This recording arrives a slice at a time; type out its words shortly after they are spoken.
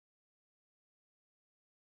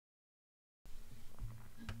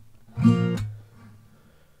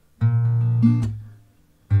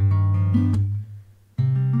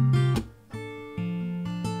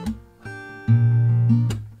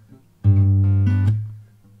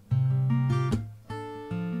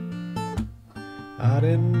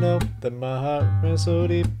didn't know that my heart ran so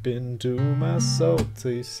deep into my soul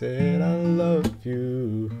till you said I love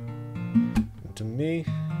you to me.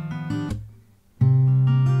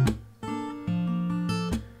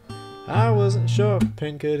 I wasn't sure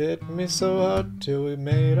pain could hit me so hard till we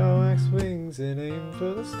made our wax wings and aimed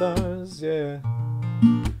for the stars, yeah.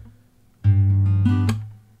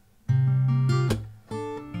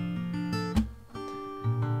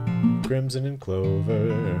 Crimson and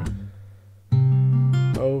clover,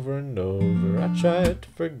 over and over I tried to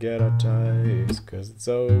forget our ties, 'cause it's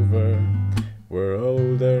over. We're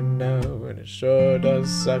older now, and it sure does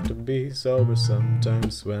suck to be sober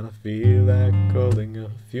sometimes, when I feel like holding a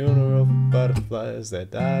funeral for butterflies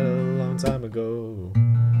that died a long time ago.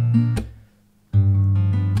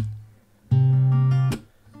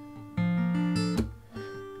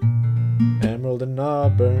 Emerald and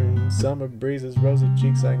auburn, summer breezes, rosy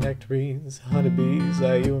cheeks like nectarines, honeybees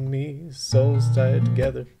like you and me, souls tied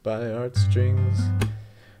together by heartstrings.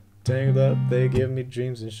 Tangled up, they give me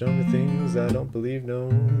dreams and show me things I don't believe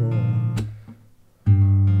no more.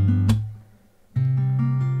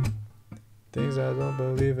 Things I don't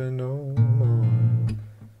believe in no more.